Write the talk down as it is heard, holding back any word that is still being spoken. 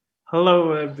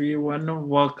Hello, everyone.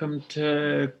 Welcome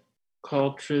to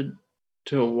Culture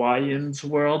to Hawaiian's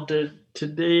World.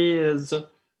 Today is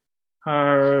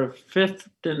our fifth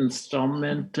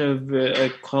installment of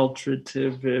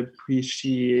Culturative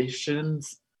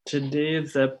Appreciations.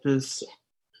 Today's episode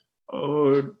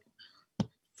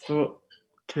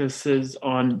focuses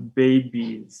on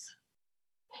babies.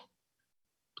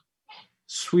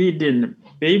 Sweden.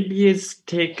 Babies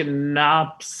take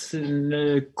naps in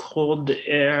the cold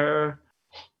air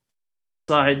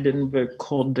in the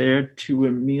cold air to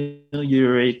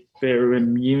ameliorate their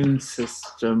immune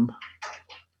system.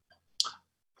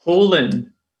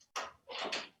 Poland.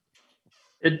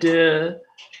 It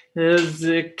is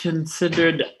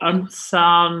considered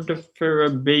unsound for a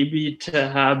baby to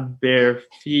have bare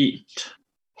feet.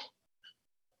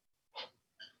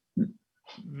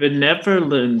 The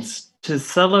Netherlands. To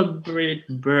celebrate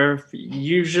birth,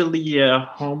 usually a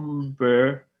home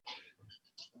birth,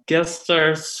 guests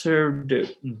are served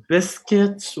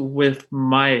biscuits with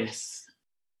mice,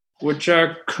 which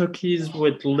are cookies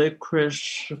with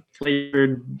licorice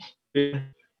flavored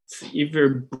bits, either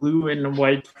blue and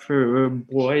white for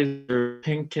boys or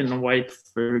pink and white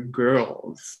for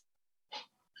girls.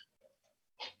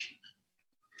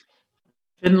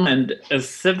 Finland, a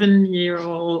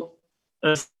 75-year-old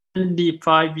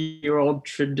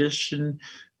tradition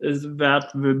is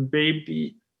that the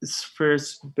baby's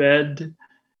first bed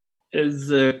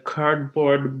is a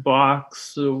cardboard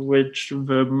box which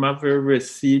the mother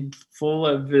received full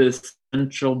of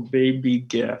essential baby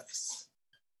gifts.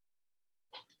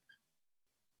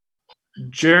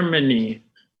 Germany.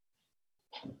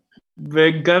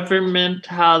 The government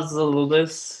has a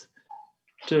list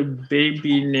of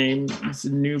baby names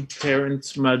new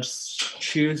parents must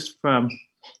choose from.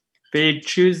 They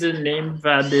choose a name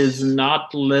that is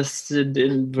not listed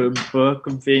in the book.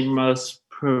 They must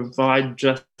provide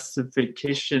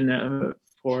justification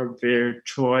for their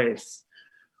choice,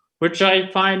 which I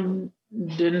find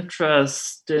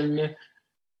interesting.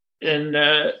 And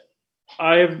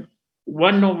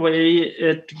one way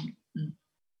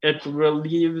it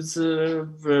relieves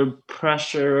the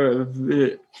pressure of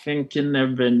thinking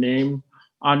of a name.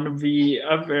 On the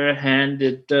other hand,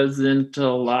 it doesn't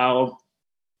allow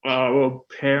our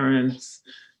parents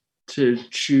to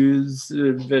choose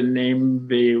the name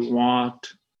they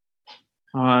want.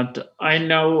 I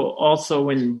know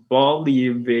also in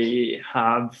Bali they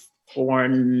have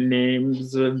foreign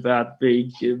names that they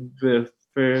give the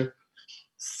first,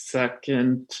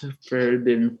 second, third,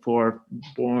 and fourth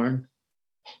born.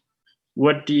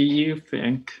 What do you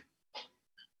think?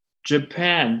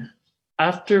 Japan.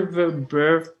 After the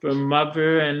birth, the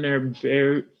mother and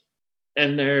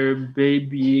her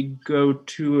baby go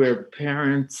to her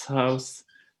parents' house,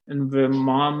 and the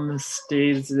mom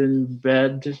stays in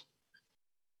bed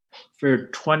for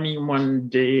 21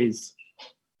 days.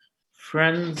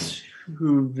 Friends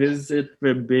who visit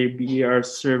the baby are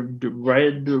served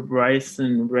red rice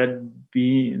and red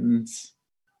beans.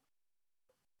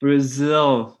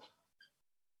 Brazil.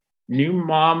 New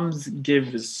moms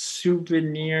give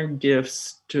souvenir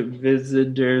gifts to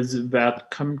visitors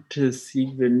that come to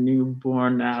see the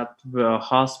newborn at the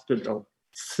hospital,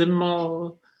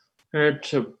 similar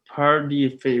to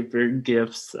party favor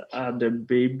gifts at a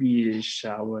baby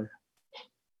shower.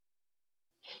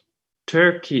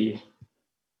 Turkey.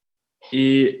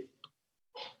 A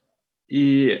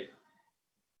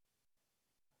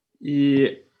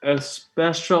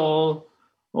special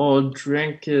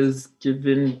drink is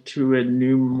given to a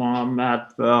new mom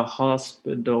at the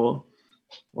hospital.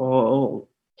 All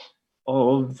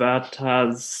that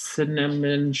has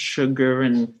cinnamon, sugar,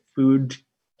 and food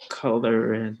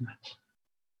coloring.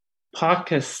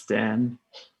 Pakistan.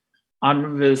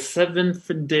 On the seventh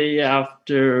day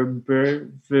after birth,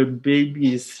 the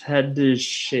baby's head is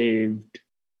shaved.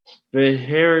 The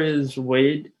hair is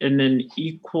weighed, and an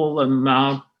equal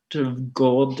amount of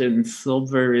gold and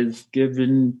silver is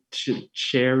given to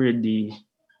charity.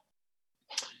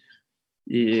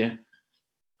 Yeah.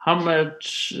 I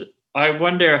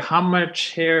wonder how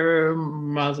much hair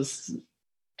must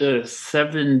the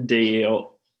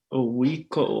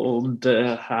 7-day-a-week-old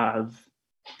have?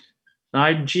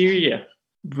 Nigeria.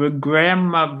 The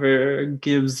grandmother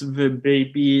gives the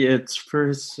baby its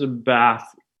first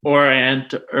bath, or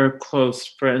aunt or close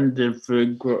friend if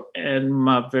the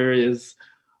grandmother is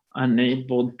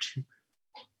unable to.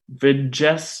 The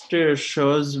gesture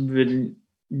shows the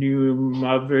new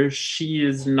mother she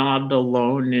is not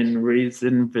alone in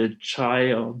raising the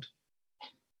child.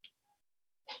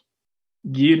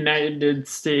 United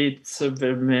States of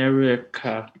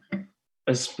America.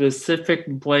 A specific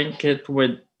blanket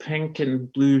with pink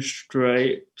and blue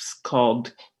stripes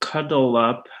called Cuddle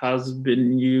Up has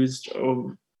been used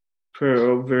for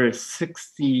over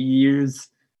 60 years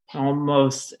in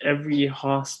almost every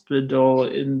hospital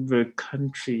in the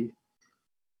country,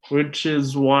 which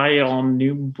is why all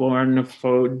newborn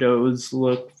photos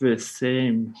look the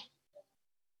same.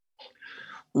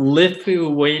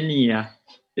 Lithuania.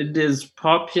 It is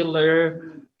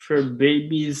popular for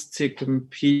babies to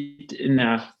compete in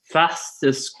a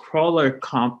fastest crawler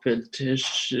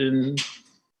competition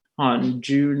on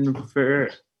June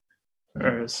 1st.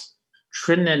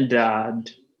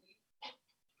 Trinidad.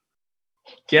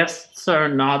 Guests are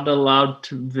not allowed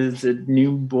to visit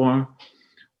newborns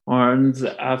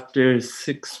after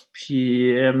 6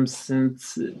 p.m.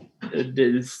 since it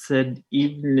is said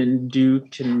evening dew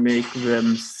can make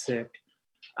them sick.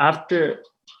 After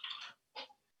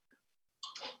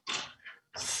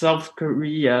South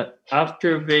Korea,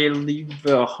 after they leave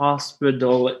the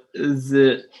hospital,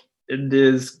 it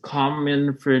is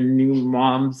common for new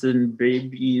moms and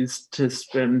babies to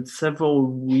spend several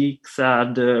weeks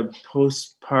at a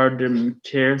postpartum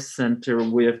care center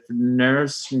with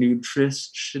nurse,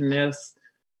 nutritionist,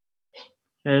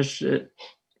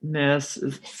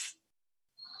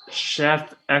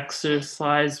 chef,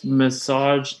 exercise,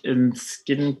 massage, and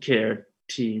skincare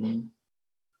team.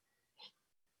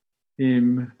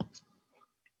 In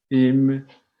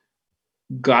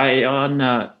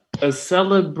Guyana, a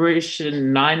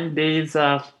celebration 9 days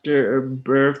after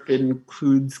birth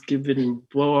includes giving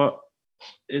gold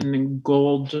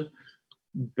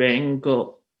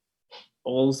bangles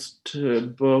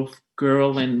to both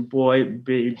girl and boy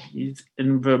babies,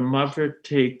 and the mother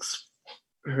takes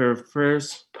her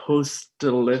first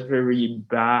post-delivery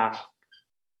bath.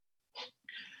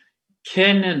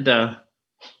 Canada.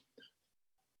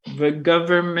 The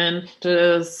government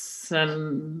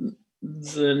sends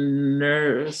a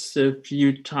nurse a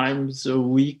few times a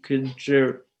week in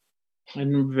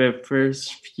the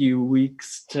first few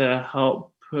weeks to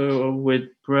help with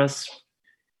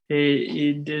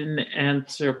breastfeeding,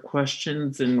 answer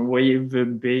questions, and weigh the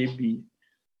baby.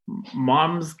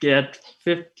 Moms get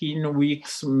 15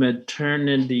 weeks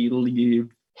maternity leave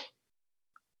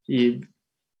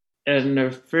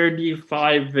and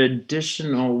 35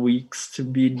 additional weeks to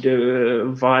be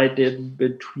divided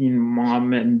between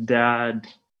mom and dad.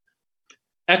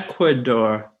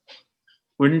 Ecuador.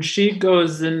 When she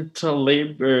goes into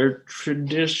labor,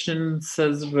 tradition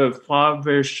says the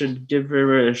father should give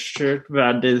her a shirt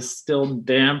that is still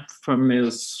damp from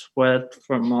his sweat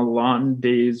from a long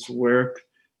day's work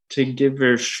to give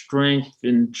her strength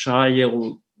in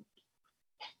childbirth.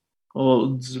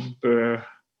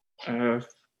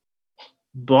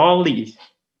 Bali.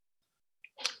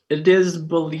 It is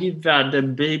believed that a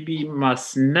baby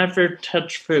must never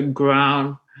touch the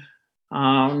ground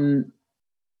until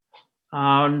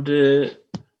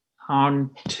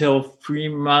 3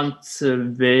 months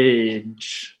of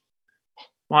age.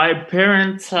 My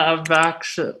parents have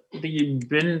actually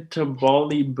been to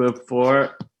Bali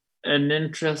before, and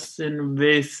interesting,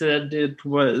 they said it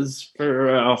was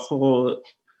for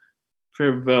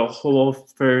the whole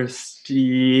first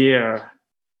year.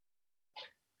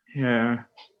 Here.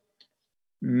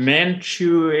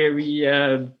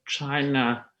 Manchuria of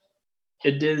China.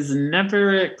 It is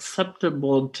never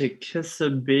acceptable to kiss a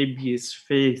baby's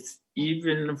face,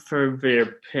 even for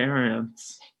their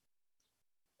parents.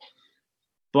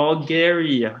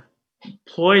 Bulgaria.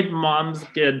 Employed moms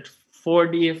get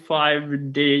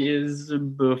 45 days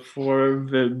before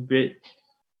the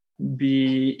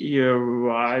baby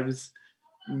arrives.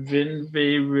 Then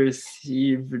they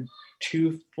receive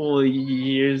 2 full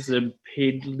years of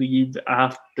paid leave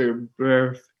after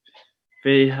birth.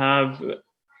 They have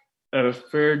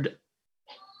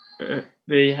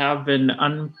an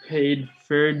unpaid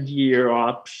third year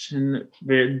option.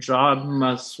 Their job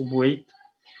must wait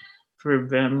for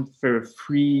them for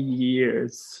 3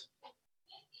 years.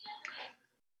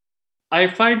 I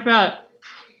find that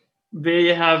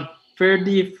they have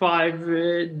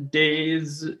 45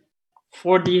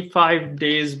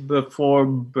 days before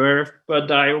birth,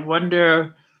 but I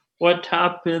wonder what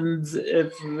happens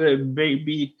if the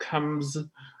baby comes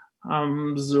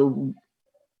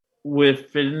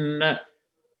within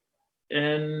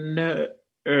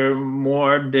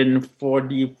more than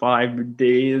 45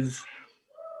 days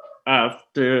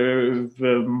after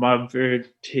the mother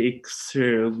takes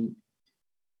her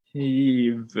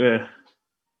leave.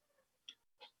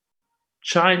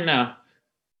 China.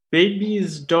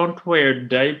 Babies don't wear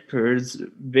diapers,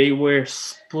 they wear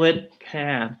split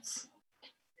pants.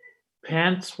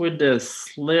 Pants with a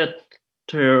slit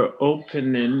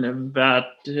opening that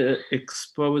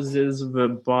exposes the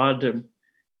bottom.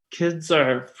 Kids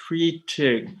are free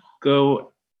to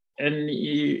go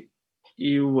anywhere,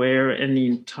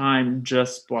 anytime,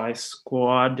 just by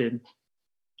squatting.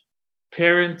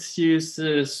 Parents use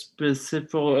a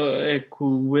specific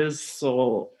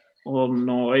whistle or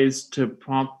noise to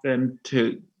prompt them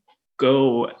to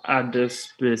go at a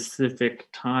specific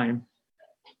time.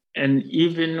 And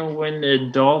even when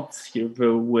adults hear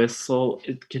the whistle,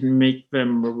 it can make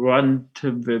them run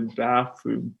to the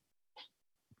bathroom.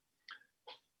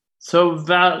 So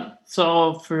that's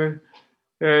all for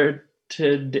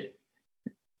today.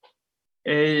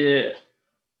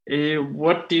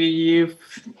 What do you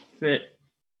think?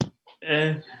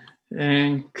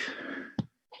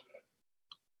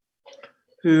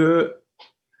 Who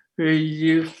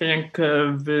you think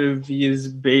of these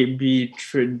baby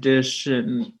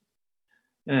traditions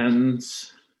and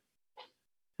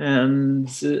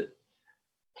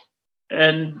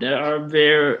are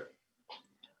there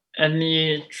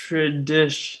any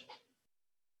interesting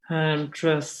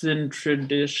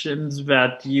traditions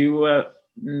that you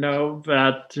know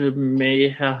that may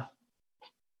have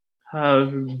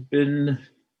been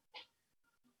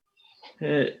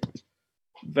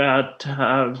that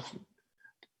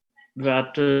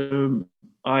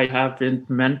I haven't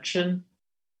mentioned?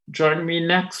 Join me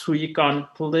next week on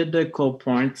Political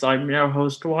Points. I'm your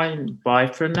host, Wayne. Bye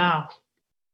for now.